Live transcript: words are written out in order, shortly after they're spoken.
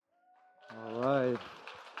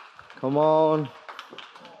Come on.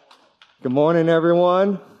 Good morning,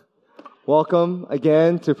 everyone. Welcome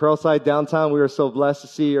again to Pearlside Downtown. We are so blessed to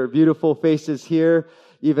see your beautiful faces here.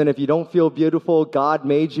 Even if you don't feel beautiful, God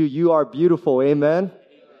made you. You are beautiful. Amen.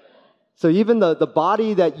 So even the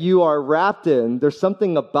body that you are wrapped in, there's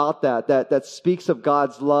something about that speaks of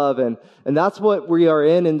God's love. And that's what we are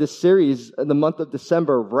in this series in the month of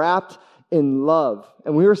December, Wrapped in Love.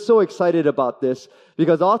 And we are so excited about this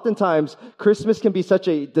because oftentimes Christmas can be such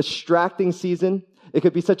a distracting season. It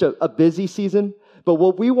could be such a busy season. But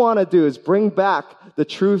what we want to do is bring back the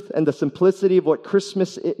truth and the simplicity of what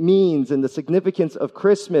Christmas it means and the significance of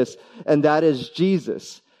Christmas, and that is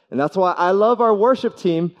Jesus. And that's why I love our worship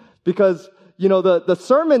team, because, you know, the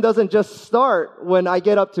sermon doesn't just start when I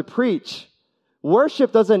get up to preach.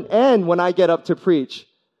 Worship doesn't end when I get up to preach.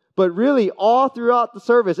 But really, all throughout the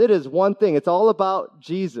service, it is one thing. It's all about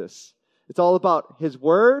Jesus. It's all about His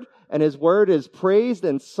Word, and His Word is praised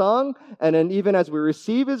and sung. And then even as we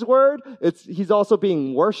receive His Word, He's also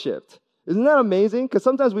being worshipped. Isn't that amazing? Because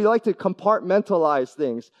sometimes we like to compartmentalize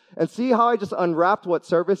things. And see how I just unwrapped what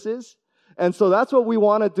service is? And so that's what we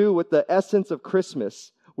want to do with the essence of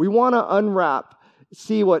Christmas. We want to unwrap,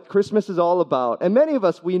 see what Christmas is all about. And many of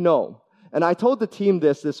us, we know. And I told the team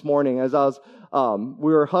this morning as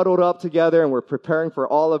we were huddled up together and we're preparing for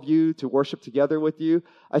all of you to worship together with you.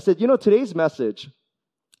 I said, you know, today's message,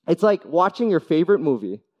 it's like watching your favorite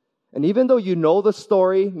movie. And even though you know the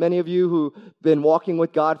story, many of you who've been walking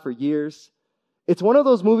with God for years, it's one of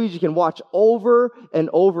those movies you can watch over and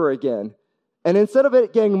over again. And instead of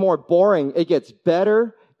it getting more boring, it gets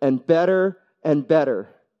better and better and better.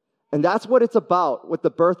 And that's what it's about with the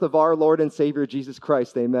birth of our Lord and Savior, Jesus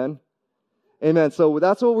Christ. Amen. Amen. So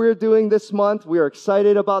that's what we're doing this month. We are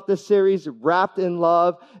excited about this series, Wrapped in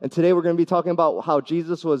Love. And today we're going to be talking about how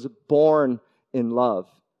Jesus was born in love.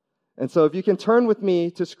 And so if you can turn with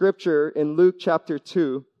me to Scripture in Luke chapter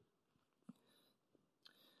 2,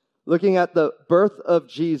 looking at the birth of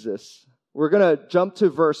Jesus, we're going to jump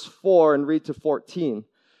to verse 4 and read to 14.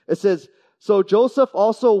 It says, "So Joseph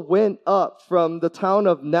also went up from the town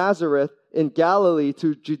of Nazareth in Galilee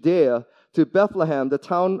to Judea, to Bethlehem, the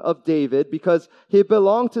town of David, because he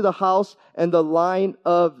belonged to the house and the line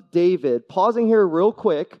of David." Pausing here real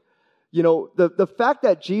quick, you know, the fact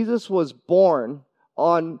that Jesus was born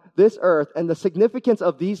on this earth and the significance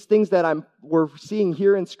of these things that we're seeing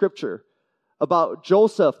here in Scripture about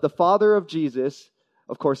Joseph, the father of Jesus.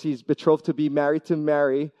 Of course, he's betrothed to be married to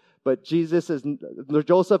Mary, but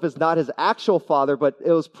Joseph is not his actual father, but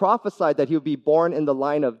it was prophesied that he would be born in the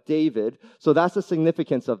line of David. So that's the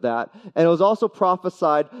significance of that. And it was also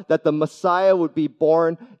prophesied that the Messiah would be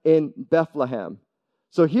born in Bethlehem.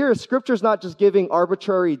 So here, Scripture's not just giving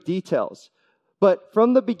arbitrary details, but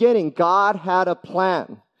from the beginning, God had a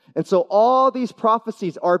plan. And so all these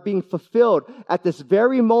prophecies are being fulfilled at this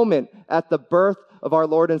very moment at the birth of our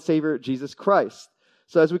Lord and Savior, Jesus Christ.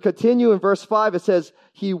 So as we continue in verse 5, it says,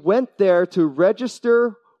 "He went there to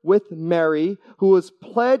register with Mary, who was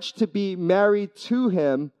pledged to be married to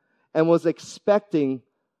him and was expecting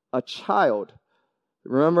a child."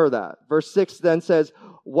 Remember that. Verse 6 then says,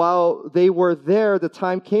 "While they were there, the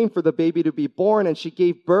time came for the baby to be born, and she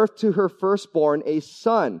gave birth to her firstborn, a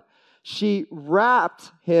son. She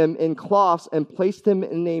wrapped him in cloths and placed him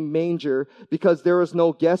in a manger because there was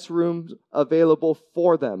no guest room available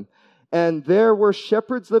for them. And there were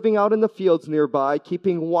shepherds living out in the fields nearby,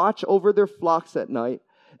 keeping watch over their flocks at night.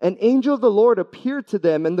 An angel of the Lord appeared to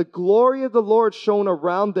them, and the glory of the Lord shone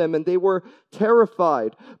around them, and they were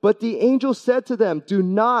terrified. But the angel said to them, 'Do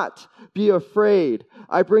not be afraid.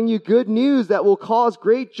 I bring you good news that will cause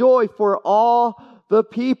great joy for all the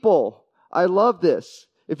people.'" I love this.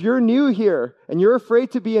 If you're new here and you're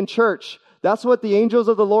afraid to be in church, that's what the angels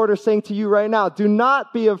of the Lord are saying to you right now. Do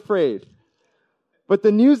not be afraid. But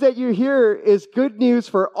the news that you hear is good news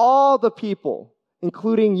for all the people,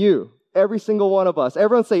 including you, every single one of us.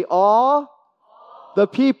 Everyone say, all the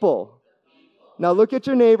people. Now look at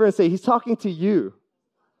your neighbor and say, he's talking to you.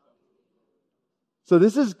 So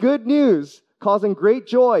this is good news causing great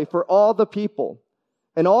joy for all the people.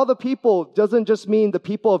 And all the people doesn't just mean the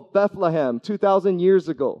people of Bethlehem 2,000 years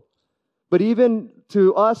ago, but even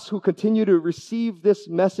to us who continue to receive this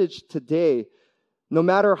message today. No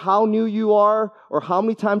matter how new you are or how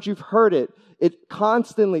many times you've heard it, it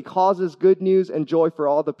constantly causes good news and joy for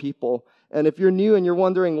all the people. And if you're new and you're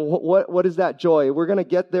wondering, what is that joy? We're going to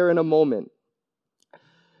get there in a moment.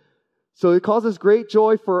 So it causes great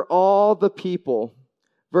joy for all the people.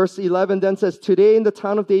 Verse 11 then says, "Today in the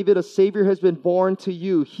town of David, a Savior has been born to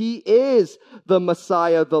you. He is the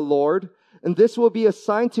Messiah, the Lord. And this will be a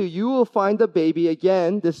sign to you. You will find the baby,"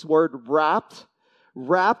 again, this word wrapped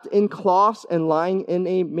wrapped in cloths and lying in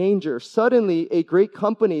a manger. Suddenly, a great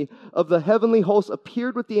company of the heavenly host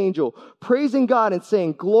appeared with the angel, praising God and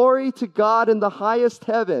saying, "Glory to God in the highest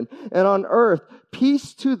heaven, and on earth,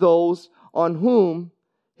 peace to those on whom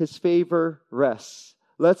his favor rests."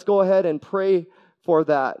 Let's go ahead and pray for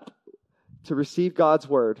that, to receive God's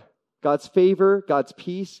word. God's favor, God's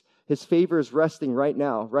peace, his favor is resting right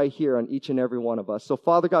now, right here on each and every one of us. So,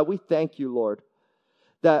 Father God, we thank you, Lord,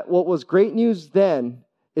 that what was great news then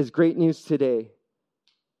is great news today.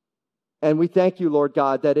 And we thank you, Lord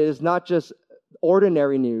God, that it is not just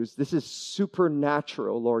ordinary news. This is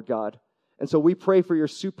supernatural, Lord God. And so we pray for your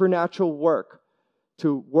supernatural work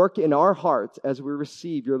to work in our hearts as we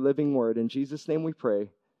receive your living word. In Jesus' name we pray.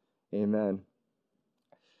 Amen.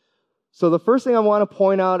 So the first thing I want to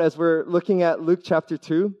point out as we're looking at Luke chapter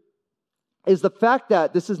 2 is the fact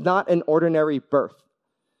that this is not an ordinary birth.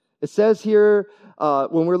 It says here,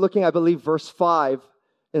 when we're looking, I believe, verse 5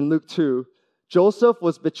 in Luke 2, Joseph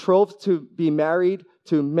was betrothed to be married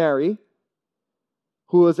to Mary,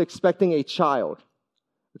 who was expecting a child.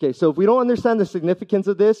 Okay, so if we don't understand the significance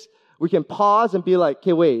of this, we can pause and be like,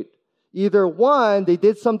 okay, wait. Either one, they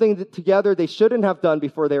did something together they shouldn't have done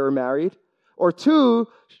before they were married, or two,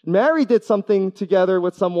 Mary did something together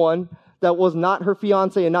with someone that was not her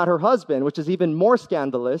fiance and not her husband, which is even more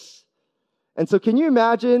scandalous. And so can you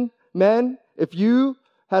imagine, men, if you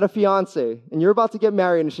had a fiance and you're about to get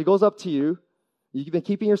married and she goes up to you, you've been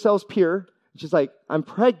keeping yourselves pure, and she's like, "I'm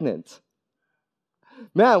pregnant."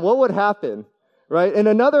 Man, what would happen, right? In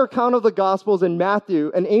another account of the Gospels in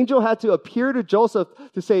Matthew, an angel had to appear to Joseph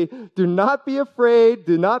to say, "Do not be afraid,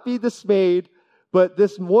 do not be dismayed, but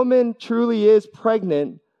this woman truly is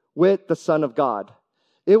pregnant with the Son of God."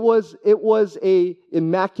 It was a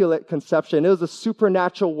immaculate conception. It was a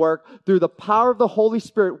supernatural work. Through the power of the Holy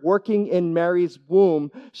Spirit working in Mary's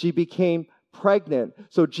womb, she became pregnant.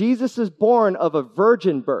 So Jesus is born of a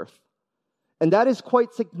virgin birth. And that is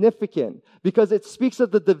quite significant because it speaks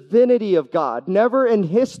of the divinity of God. Never in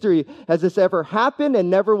history has this ever happened,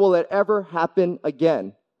 and never will it ever happen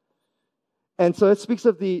again. And so it speaks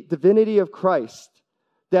of the divinity of Christ.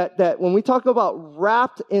 That when we talk about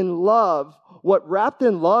wrapped in love, what wrapped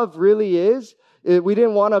in love really is, we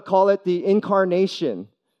didn't want to call it the incarnation,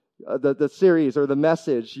 the series or the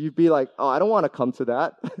message. You'd be like, "Oh, I don't want to come to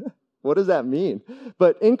that." What does that mean?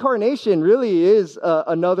 But incarnation really is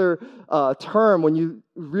another term. When you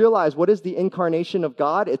realize what is the incarnation of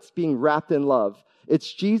God, it's being wrapped in love.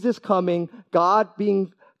 It's Jesus coming, God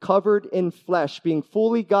being covered in flesh, being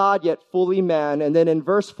fully God yet fully man. And then in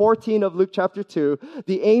verse 14 of Luke chapter 2,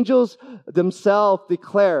 the angels themselves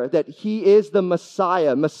declare that he is the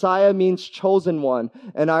Messiah. Messiah means chosen one.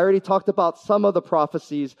 And I already talked about some of the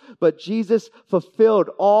prophecies, but Jesus fulfilled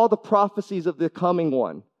all the prophecies of the coming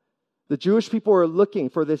one. The Jewish people are looking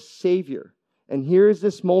for this Savior. And here is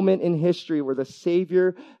this moment in history where the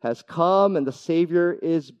Savior has come and the Savior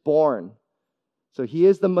is born. So he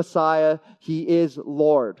is the Messiah. He is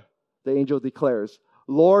Lord, the angel declares.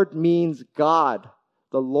 Lord means God,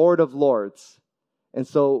 the Lord of Lords. And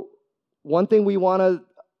so one thing we want to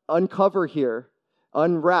uncover here,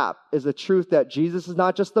 unwrap, is the truth that Jesus is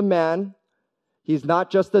not just a man. He's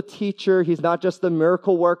not just a teacher. He's not just a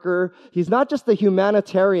miracle worker. He's not just a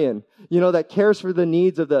humanitarian, that cares for the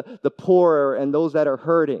needs of the poor and those that are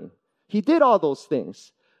hurting. He did all those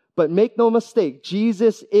things. But make no mistake,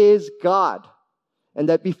 Jesus is God. And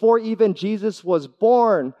that before even Jesus was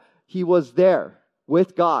born, he was there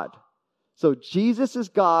with God. So Jesus is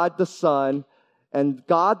God the Son, and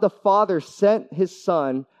God the Father sent his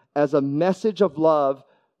Son as a message of love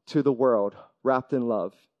to the world, wrapped in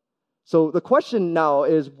love. So the question now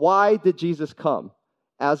is, why did Jesus come?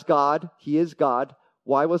 As God, he is God.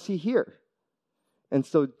 Why was he here? And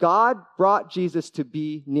so God brought Jesus to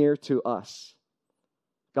be near to us.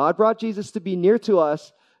 God brought Jesus to be near to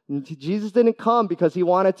us. Jesus didn't come because he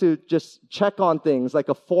wanted to just check on things like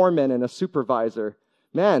a foreman and a supervisor.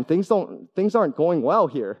 Man, things aren't going well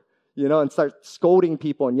here, and start scolding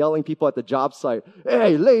people and yelling people at the job site.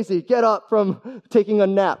 "Hey, lazy, get up from taking a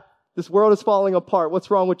nap. This world is falling apart.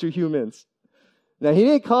 What's wrong with you humans?" Now, he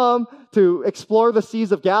didn't come to explore the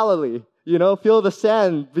seas of Galilee, feel the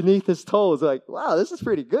sand beneath his toes. Like, wow, this is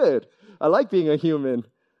pretty good. I like being a human.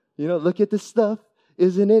 Look at this stuff.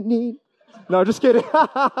 Isn't it neat? No, just kidding.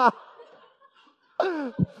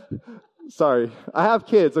 Sorry. I have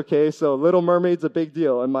kids, okay? So Little Mermaid's a big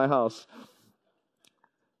deal in my house.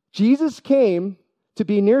 Jesus came to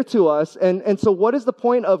be near to us. And so what is the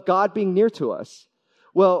point of God being near to us?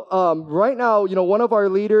 Well, right now, one of our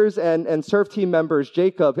leaders and serve team members,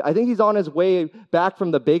 Jacob, I think he's on his way back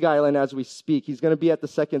from the Big Island as we speak. He's going to be at the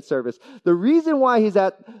second service. The reason why he's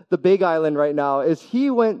at the Big Island right now is he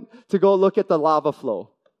went to go look at the lava flow.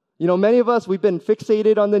 Many of us, we've been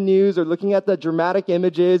fixated on the news or looking at the dramatic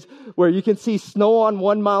images where you can see snow on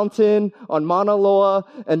one mountain, on Mauna Loa,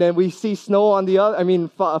 and then we see snow on the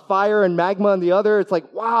other, fire and magma on the other. It's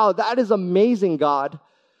like, wow, that is amazing, God.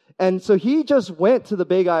 And so he just went to the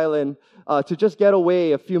Big Island to just get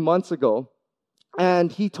away a few months ago.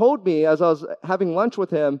 And he told me, as I was having lunch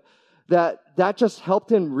with him, that just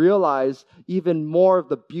helped him realize even more of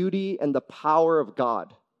the beauty and the power of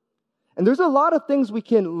God. And there's a lot of things we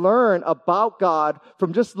can learn about God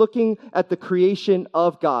from just looking at the creation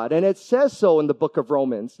of God. And it says so in the book of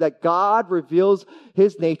Romans, that God reveals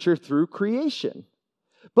his nature through creation.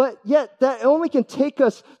 But yet, that only can take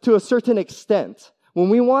us to a certain extent. When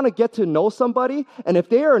we want to get to know somebody, and if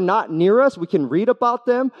they are not near us, we can read about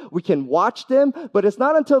them, we can watch them, but it's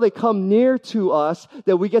not until they come near to us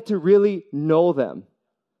that we get to really know them.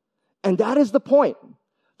 And that is the point.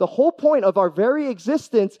 The whole point of our very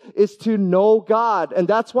existence is to know God. And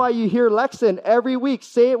that's why you hear Lexon every week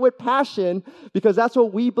say it with passion, because that's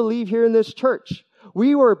what we believe here in this church.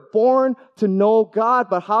 We were born to know God,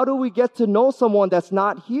 but how do we get to know someone that's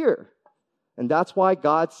not here? And that's why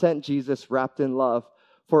God sent Jesus wrapped in love,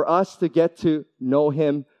 for us to get to know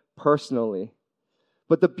him personally.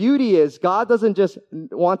 But the beauty is, God doesn't just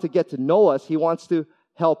want to get to know us, he wants to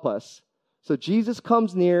help us. So Jesus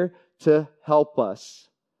comes near to help us.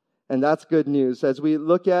 And that's good news. As we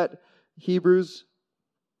look at Hebrews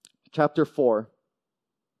chapter 4,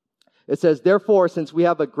 it says, therefore, since we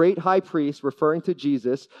have a great high priest, referring to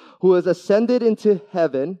Jesus, who has ascended into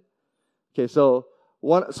heaven. Okay, so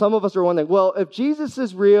some of us are wondering, well, if Jesus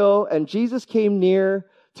is real and Jesus came near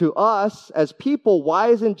to us as people, why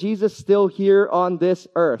isn't Jesus still here on this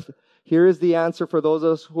earth? Here is the answer for those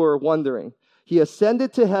of us who are wondering. He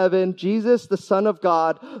ascended to heaven, Jesus, the Son of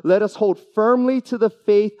God. Let us hold firmly to the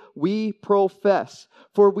faith we profess.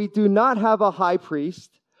 For we do not have a high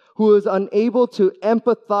priest who is unable to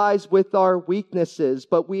empathize with our weaknesses,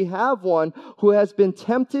 but we have one who has been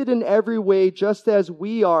tempted in every way just as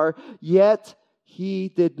we are, yet he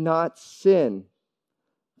did not sin.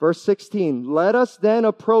 Verse 16, let us then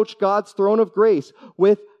approach God's throne of grace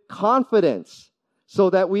with confidence so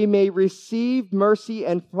that we may receive mercy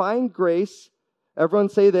and find grace. Everyone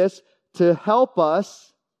say this, to help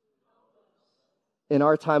us in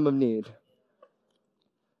our time of need.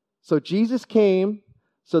 So Jesus came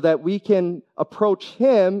so that we can approach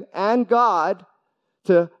him and God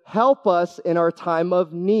to help us in our time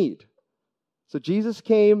of need. So Jesus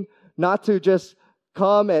came not to just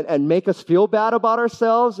come and make us feel bad about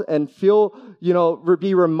ourselves and feel,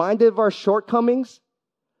 be reminded of our shortcomings,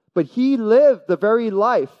 but he lived the very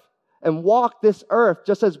life and walked this earth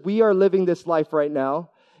just as we are living this life right now.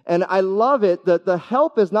 And I love it that the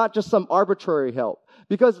help is not just some arbitrary help.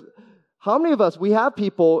 Because how many of us, we have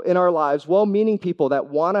people in our lives, well-meaning people that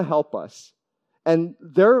want to help us. And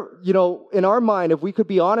they're, in our mind, if we could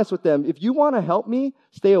be honest with them, if you want to help me,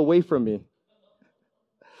 stay away from me.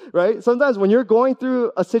 Right? Sometimes when you're going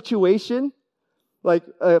through a situation, like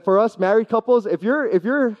for us married couples, if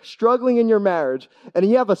you're struggling in your marriage and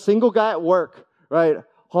you have a single guy at work, right?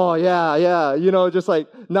 Oh, yeah, just like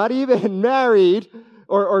not even married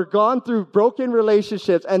or gone through broken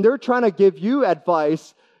relationships, and they're trying to give you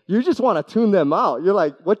advice, you just want to tune them out. You're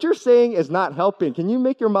like, what you're saying is not helping. Can you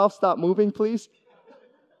make your mouth stop moving, please?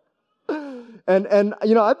 And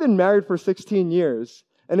I've been married for 16 years,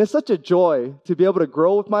 and it's such a joy to be able to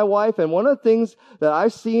grow with my wife. And one of the things that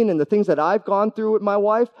I've seen and the things that I've gone through with my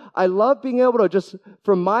wife, I love being able to just,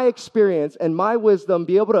 from my experience and my wisdom,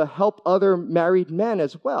 be able to help other married men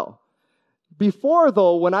as well. Before,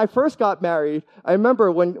 though, when I first got married, I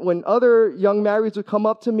remember when other young marrieds would come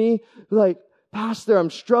up to me, like, Pastor,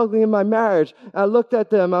 I'm struggling in my marriage. And I looked at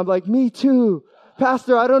them, I'm like, me too.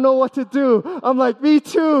 Pastor, I don't know what to do. I'm like, me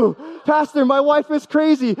too. Pastor, my wife is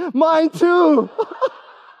crazy. Mine too.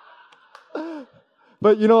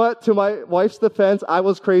 But you know what? To my wife's defense, I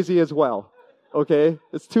was crazy as well. Okay?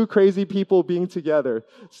 It's two crazy people being together.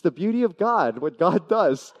 It's the beauty of God, what God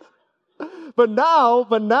does. But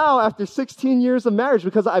now, after 16 years of marriage,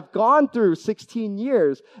 because I've gone through 16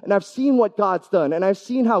 years, and I've seen what God's done, and I've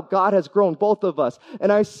seen how God has grown both of us,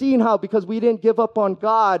 and I've seen how, because we didn't give up on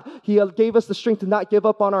God, He gave us the strength to not give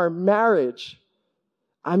up on our marriage.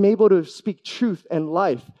 I'm able to speak truth and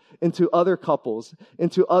life into other couples,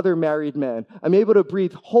 into other married men. I'm able to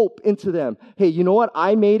breathe hope into them. Hey, you know what?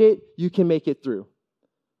 I made it. You can make it through.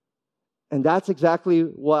 And that's exactly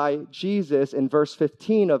why Jesus, in verse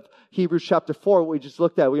 15 of Hebrews chapter 4, what we just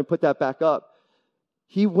looked at, we can put that back up.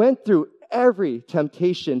 He went through every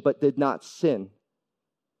temptation but did not sin.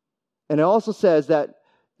 And it also says that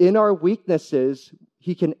in our weaknesses,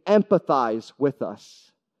 he can empathize with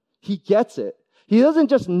us. He gets it. He doesn't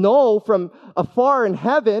just know from afar in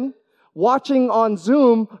heaven, watching on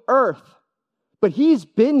Zoom, earth, but he's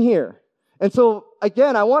been here. And so,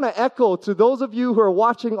 again, I want to echo to those of you who are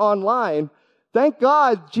watching online, thank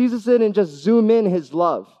God Jesus didn't just zoom in his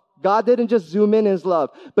love. God didn't just zoom in his love,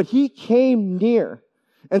 but he came near.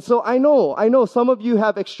 And so I know some of you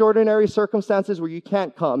have extraordinary circumstances where you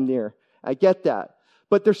can't come near. I get that.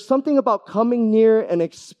 But there's something about coming near and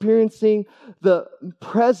experiencing the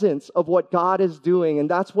presence of what God is doing. And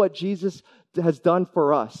that's what Jesus has done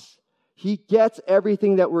for us. He gets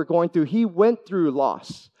everything that we're going through. He went through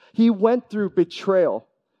loss. He went through betrayal.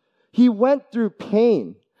 He went through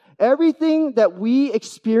pain. Everything that we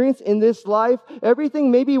experience in this life,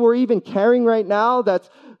 everything maybe we're even carrying right now that's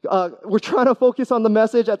we're trying to focus on the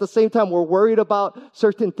message. At the same time, we're worried about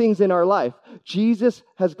certain things in our life. Jesus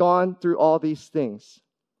has gone through all these things.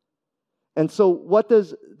 And so what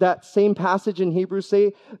does that same passage in Hebrews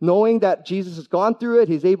say? Knowing that Jesus has gone through it,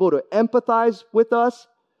 he's able to empathize with us,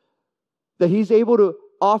 that he's able to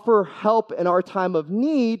offer help in our time of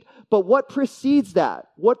need. But what precedes that?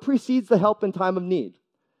 What precedes the help in time of need?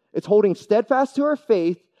 It's holding steadfast to our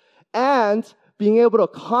faith and being able to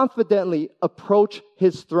confidently approach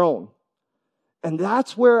his throne. And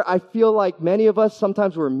that's where I feel like many of us,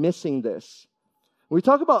 sometimes we're missing this. When we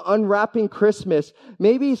talk about unwrapping Christmas,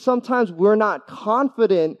 maybe sometimes we're not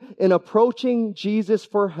confident in approaching Jesus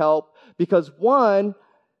for help because one,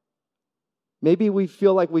 maybe we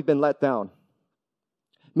feel like we've been let down.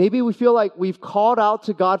 Maybe we feel like we've called out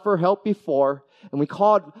to God for help before, and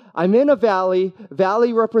I'm in a valley.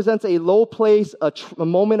 Valley represents a low place, a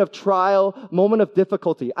moment of trial, moment of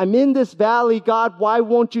difficulty. I'm in this valley, God, why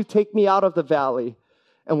won't you take me out of the valley?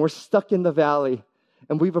 And we're stuck in the valley,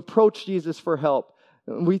 and we've approached Jesus for help.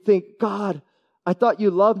 And we think, God, I thought you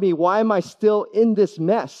loved me. Why am I still in this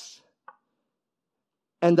mess?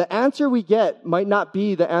 And the answer we get might not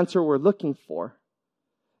be the answer we're looking for.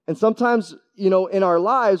 And sometimes, in our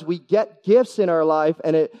lives, we get gifts in our life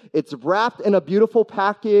and it's wrapped in a beautiful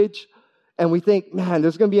package. And we think, man,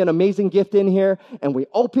 there's going to be an amazing gift in here. And we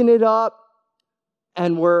open it up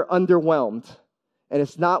and we're underwhelmed. And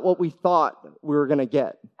it's not what we thought we were going to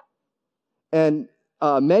get. And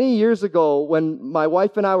many years ago, when my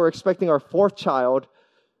wife and I were expecting our fourth child,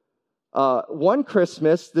 one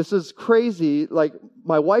Christmas, this is crazy, like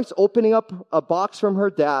my wife's opening up a box from her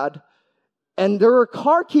dad, and there are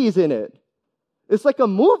car keys in it. It's like a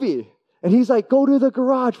movie. And he's like, go to the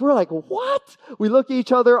garage. We're like, what? We look at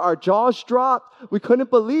each other, our jaws dropped. We couldn't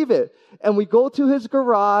believe it. And we go to his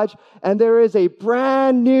garage, and there is a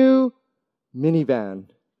brand new minivan.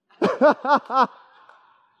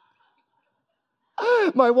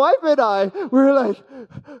 My wife and I, we were like,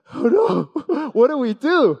 oh no, what do we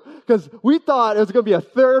do? Because we thought it was going to be a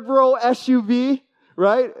third row SUV,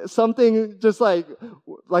 right? Something just like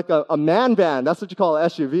a man van. That's what you call an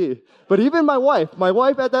SUV. But even my wife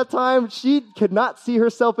at that time, she could not see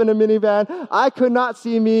herself in a minivan. I could not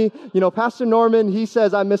see me. Pastor Norman, he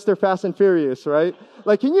says I'm Mr. Fast and Furious, right?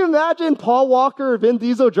 Like, can you imagine Paul Walker or Vin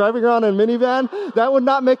Diesel driving around in a minivan? That would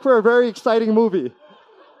not make for a very exciting movie.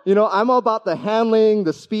 I'm all about the handling,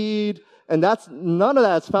 the speed, and none of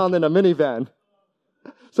that's found in a minivan.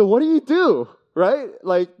 So what do? Right?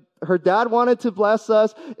 Like, her dad wanted to bless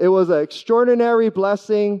us. It was an extraordinary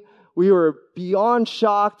blessing. We were beyond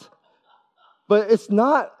shocked. But it's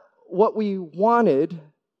not what we wanted.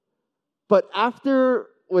 But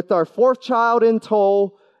with our fourth child in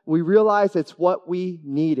tow, we realized it's what we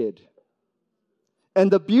needed. And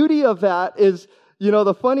the beauty of that is,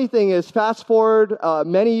 the funny thing is, fast forward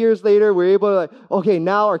many years later, we're able to, okay,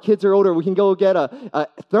 now our kids are older. We can go get a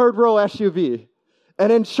third row SUV.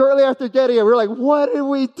 And then shortly after getting it, we're like, what did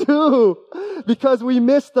we do? Because we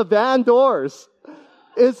missed the van doors.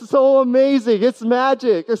 It's so amazing. It's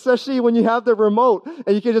magic, especially when you have the remote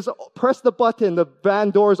and you can just press the button. The van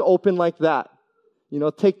doors open like that.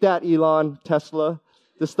 Take that, Elon, Tesla.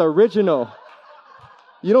 This is the original.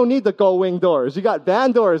 You don't need the gull-wing doors. You got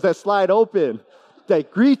van doors that slide open. They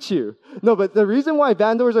greet you. No, but the reason why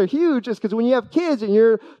van doors are huge is because when you have kids and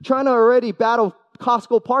you're trying to already battle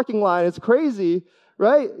Costco parking line, it's crazy,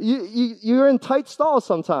 right? You're in tight stalls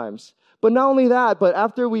sometimes. But not only that, but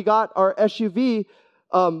after we got our SUV,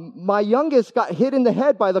 my youngest got hit in the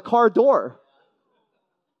head by the car door.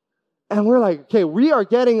 And we're like, okay, we are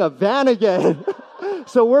getting a van again.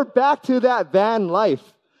 So we're back to that van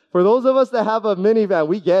life. For those of us that have a minivan,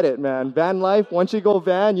 we get it, man. Van life, once you go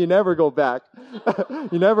van, you never go back.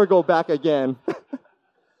 You never go back again.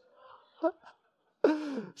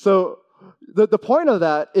 So the point of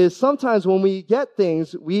that is sometimes when we get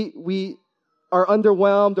things, we are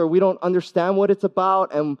underwhelmed or we don't understand what it's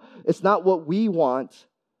about and it's not what we want,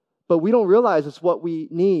 but we don't realize it's what we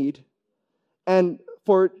need. And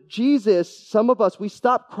for Jesus, some of us, we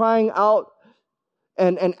stop crying out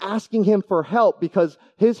and asking him for help because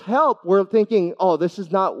his help, we're thinking, oh, this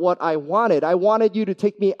is not what I wanted. I wanted you to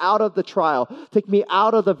take me out of the trial, take me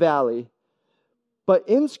out of the valley. But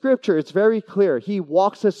in Scripture, it's very clear. He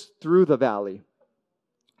walks us through the valley.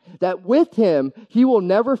 That with him, he will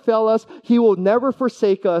never fail us. He will never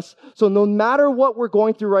forsake us. So no matter what we're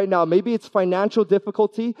going through right now, maybe it's financial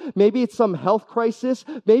difficulty, maybe it's some health crisis,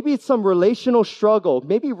 maybe it's some relational struggle,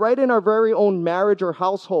 maybe right in our very own marriage or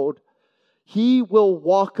household, he will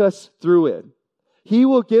walk us through it. He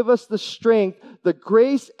will give us the strength, the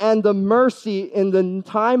grace, and the mercy in the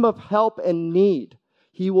time of help and need.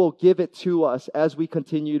 He will give it to us as we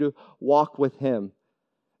continue to walk with him.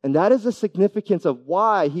 And that is the significance of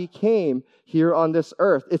why he came here on this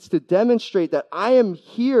earth. It's to demonstrate that I am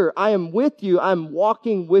here, I am with you, I'm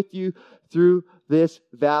walking with you through this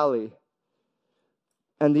valley.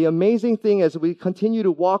 And the amazing thing as we continue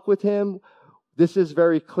to walk with him, this is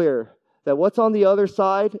very clear, that what's on the other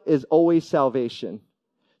side is always salvation.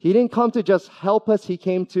 He didn't come to just help us, he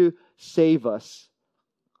came to save us.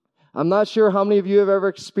 I'm not sure how many of you have ever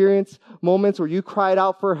experienced moments where you cried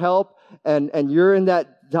out for help and you're in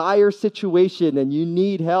that dire situation and you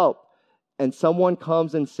need help and someone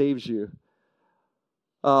comes and saves you.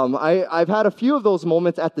 I've had a few of those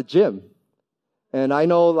moments at the gym. And I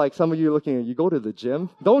know like some of you are looking at, you go to the gym?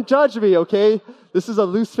 Don't judge me, okay? This is a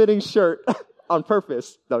loose-fitting shirt on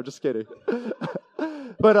purpose. No, just kidding.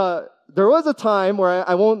 But there was a time where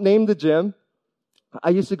I won't name the gym.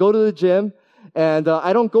 I used to go to the gym. And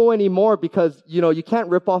I don't go anymore because, you can't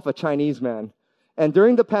rip off a Chinese man. And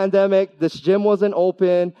during the pandemic, this gym wasn't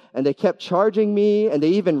open and they kept charging me and they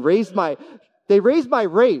even raised my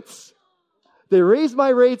rates. They raised my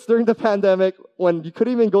rates during the pandemic when you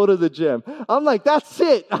couldn't even go to the gym. I'm like, that's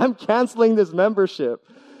it. I'm canceling this membership.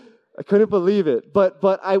 I couldn't believe it. But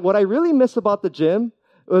what I really miss about the gym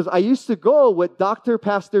was I used to go with Dr.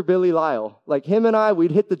 Pastor Billy Lyle. Like him and I,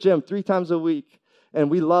 we'd hit the gym 3 times a week. And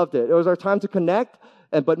we loved it. It was our time to connect.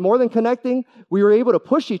 But more than connecting, we were able to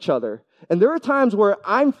push each other. And there are times where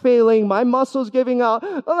I'm failing, my muscles giving out.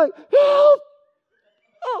 I'm like, help!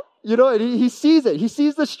 Oh. And he sees it. He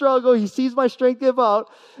sees the struggle. He sees my strength give out.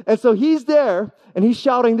 And so he's there and he's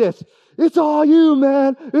shouting this. It's all you,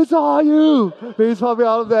 man. It's all you. Veins popping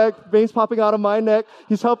out of the neck. Veins popping out of my neck.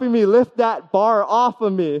 He's helping me lift that bar off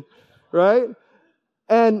of me. Right?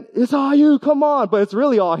 And it's all you. Come on. But it's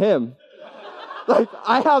really all him. Like,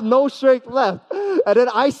 I have no strength left. And then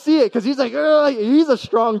I see it because he's like, he's a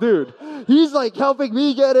strong dude. He's like helping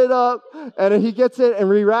me get it up. And then he gets it and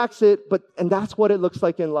re-racks it. And that's what it looks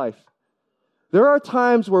like in life. There are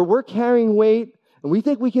times where we're carrying weight and we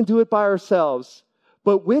think we can do it by ourselves.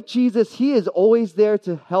 But with Jesus, he is always there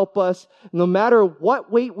to help us. No matter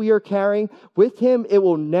what weight we are carrying, with him, it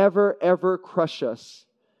will never, ever crush us.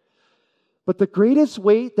 But the greatest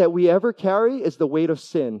weight that we ever carry is the weight of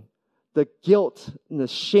sin. The guilt and the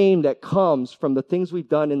shame that comes from the things we've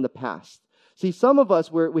done in the past. See, some of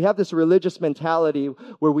us, we have this religious mentality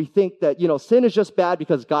where we think that, sin is just bad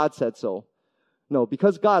because God said so. No,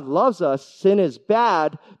 because God loves us, sin is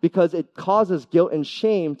bad because it causes guilt and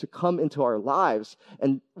shame to come into our lives.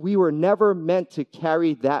 And we were never meant to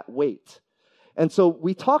carry that weight. And so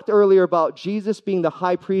we talked earlier about Jesus being the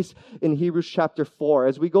high priest in Hebrews chapter 4.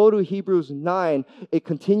 As we go to Hebrews 9, it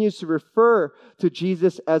continues to refer to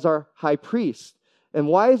Jesus as our high priest. And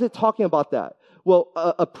why is it talking about that? Well,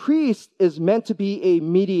 a priest is meant to be a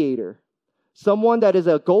mediator, someone that is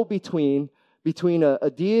a go-between between a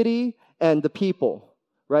deity and the people,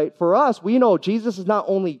 right? For us, we know Jesus is not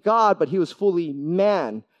only God, but he was fully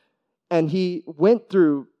man. And he went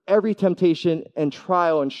through every temptation and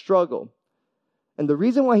trial and struggle. And the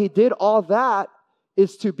reason why he did all that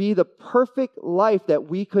is to be the perfect life that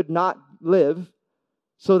we could not live,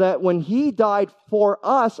 so that when he died for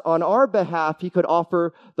us on our behalf, he could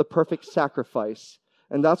offer the perfect sacrifice.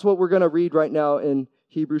 And that's what we're going to read right now in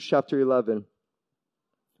Hebrews chapter 9.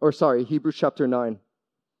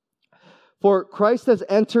 For Christ has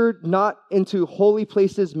entered not into holy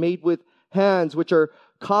places made with hands, which are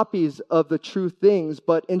copies of the true things,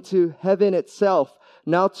 but into heaven itself,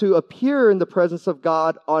 now to appear in the presence of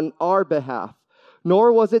God on our behalf.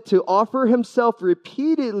 Nor was it to offer himself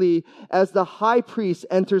repeatedly as the high priest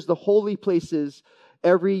enters the holy places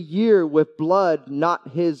every year with blood not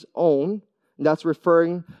his own. And that's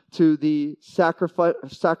referring to the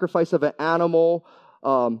sacrifice of an animal.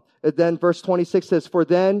 And then verse 26 says, for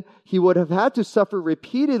then he would have had to suffer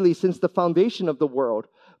repeatedly since the foundation of the world.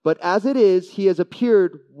 But as it is, he has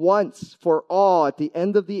appeared once for all at the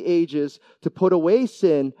end of the ages to put away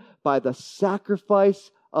sin by the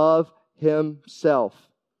sacrifice of himself.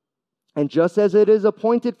 And just as it is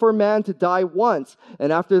appointed for man to die once,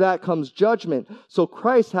 and after that comes judgment, so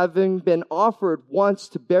Christ, having been offered once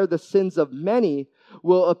to bear the sins of many,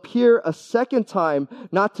 will appear a second time,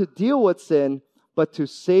 not to deal with sin, but to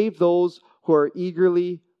save those who are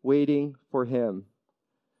eagerly waiting for him.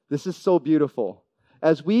 This is so beautiful.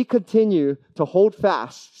 As we continue to hold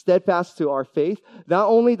fast, steadfast to our faith, not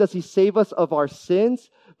only does he save us of our sins,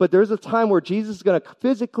 but there's a time where Jesus is going to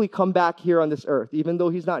physically come back here on this earth, even though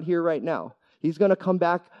he's not here right now. He's going to come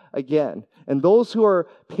back again. And those who are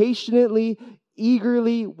patiently,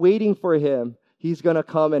 eagerly waiting for him, he's going to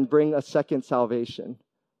come and bring a second salvation.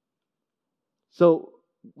 So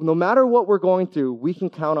no matter what we're going through, we can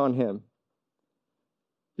count on him.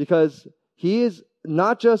 Because he is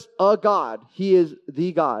not just a God, he is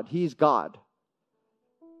the God. He's God.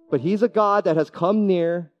 But he's a God that has come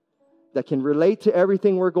near, that can relate to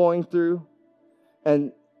everything we're going through.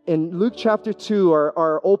 And in Luke chapter 2,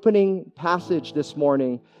 our opening passage this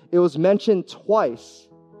morning, it was mentioned twice.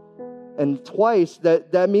 And twice,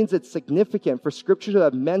 that means it's significant for Scripture to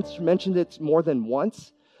have mentioned it more than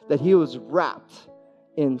once, that he was wrapped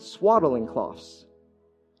in swaddling cloths.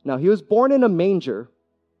 Now, he was born in a manger,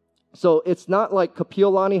 so it's not like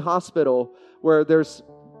Kapiolani Hospital where there's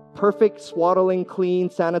perfect swaddling, clean,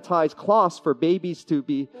 sanitized cloths for babies to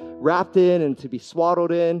be wrapped in and to be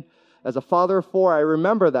swaddled in. As a father of 4, I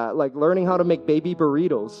remember that, like learning how to make baby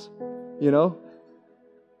burritos,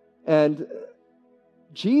 And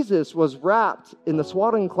Jesus was wrapped in the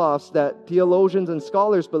swaddling cloths that theologians and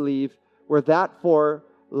scholars believe were that for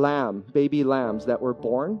baby lambs that were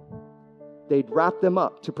born. They'd wrap them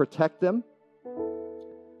up to protect them.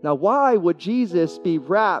 Now, why would Jesus be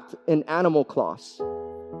wrapped in animal cloths?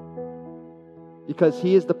 Because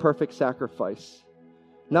he is the perfect sacrifice.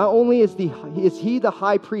 Not only is he the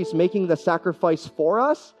high priest making the sacrifice for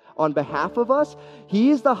us, on behalf of us, he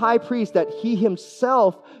is the high priest that he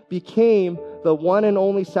himself became the one and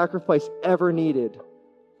only sacrifice ever needed.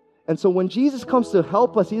 And so when Jesus comes to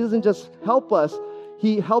help us, he doesn't just help us,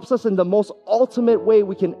 he helps us in the most ultimate way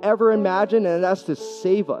we can ever imagine, and that's to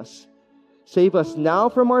save us. Save us now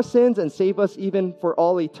from our sins and save us even for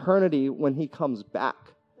all eternity when he comes back.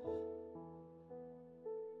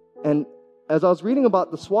 And as I was reading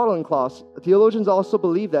about the swaddling cloths, theologians also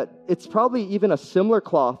believe that it's probably even a similar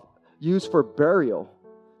cloth used for burial.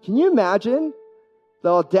 Can you imagine the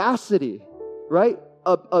audacity, right?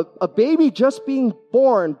 A baby just being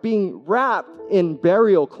born, being wrapped in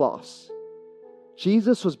burial cloths.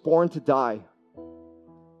 Jesus was born to die.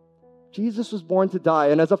 Jesus was born to die.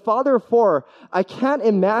 And as a father of 4, I can't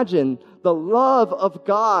imagine the love of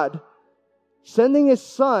God sending his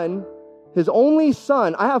son, his only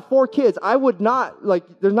son. I have 4 kids. I would not,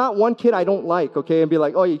 there's not one kid I don't like, okay, and be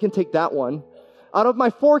like, oh, you can take that one. Out of my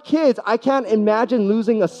 4 kids, I can't imagine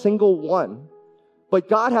losing a single one. But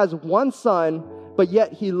God has one son, but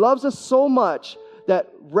yet he loves us so much that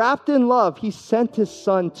wrapped in love, he sent his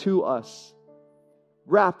son to us,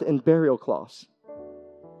 wrapped in burial cloths.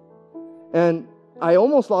 And I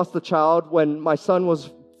almost lost a child when my son was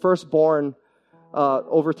first born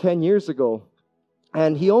over 10 years ago.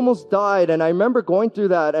 And he almost died. And I remember going through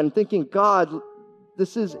that and thinking, God,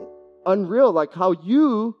 this is unreal. Like how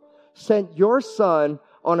you sent your son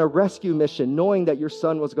on a rescue mission, knowing that your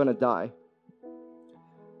son was going to die.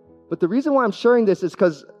 But the reason why I'm sharing this is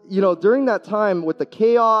because, during that time with the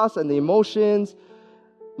chaos and the emotions,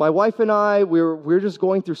 my wife and I, we were just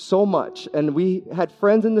going through so much. And we had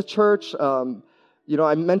friends in the church.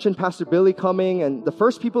 I mentioned Pastor Billy coming. And the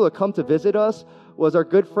first people to come to visit us was our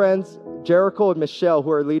good friends, Jericho and Michelle,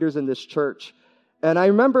 who are leaders in this church. And I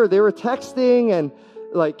remember they were texting and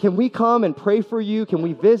can we come and pray for you? Can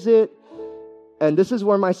we visit? And this is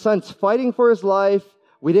where my son's fighting for his life.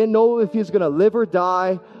 We didn't know if he was going to live or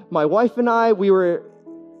die. My wife and I, we were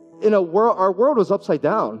in a world, our world was upside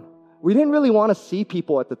down. We didn't really want to see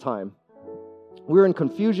people at the time. We were in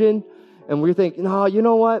confusion, and we were thinking, no, you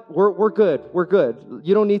know what? We're good. We're good.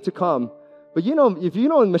 You don't need to come. But if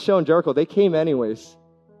Michelle and Jericho, they came anyways.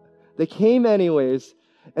 They came anyways.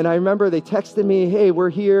 And I remember they texted me, hey, we're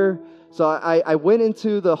here. So I went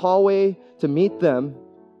into the hallway to meet them.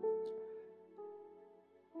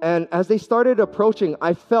 And as they started approaching,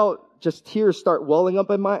 I felt just tears start welling up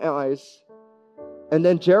in my eyes. And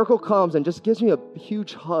then Jericho comes and just gives me a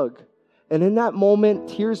huge hug. And in that moment,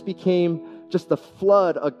 tears became just a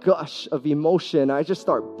flood, a gush of emotion. I just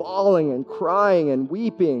start bawling and crying and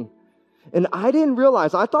weeping. And I didn't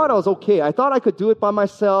realize, I thought I was okay. I thought I could do it by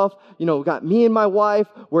myself. You know, got me and my wife,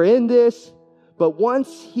 we're in this. But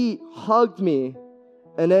once he hugged me,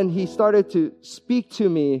 and then he started to speak to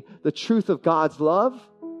me the truth of God's love,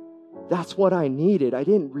 that's what I needed. I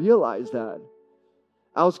didn't realize that.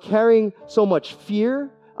 I was carrying so much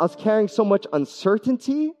fear. I was carrying so much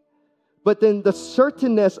uncertainty. But then the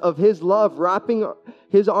certainness of his love wrapping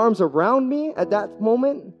his arms around me at that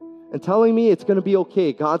moment and telling me it's going to be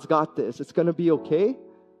okay. God's got this. It's going to be okay.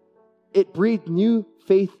 It breathed new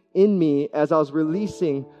faith in me as I was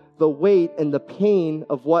releasing the weight and the pain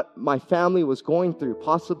of what my family was going through,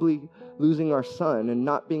 possibly losing our son and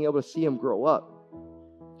not being able to see him grow up.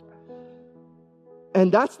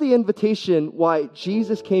 And that's the invitation why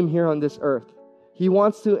Jesus came here on this earth. He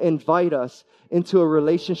wants to invite us into a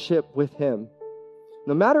relationship with him.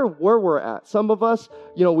 No matter where we're at, some of us,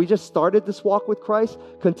 we just started this walk with Christ,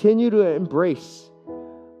 continue to embrace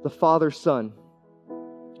the Father, Son.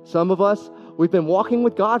 Some of us, we've been walking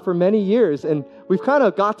with God for many years and we've kind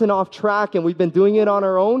of gotten off track and we've been doing it on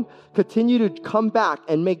our own. Continue to come back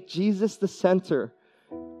and make Jesus the center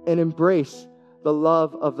and embrace the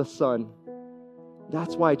love of the Son.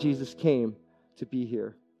 That's why Jesus came to be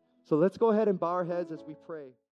here. So let's go ahead and bow our heads as we pray.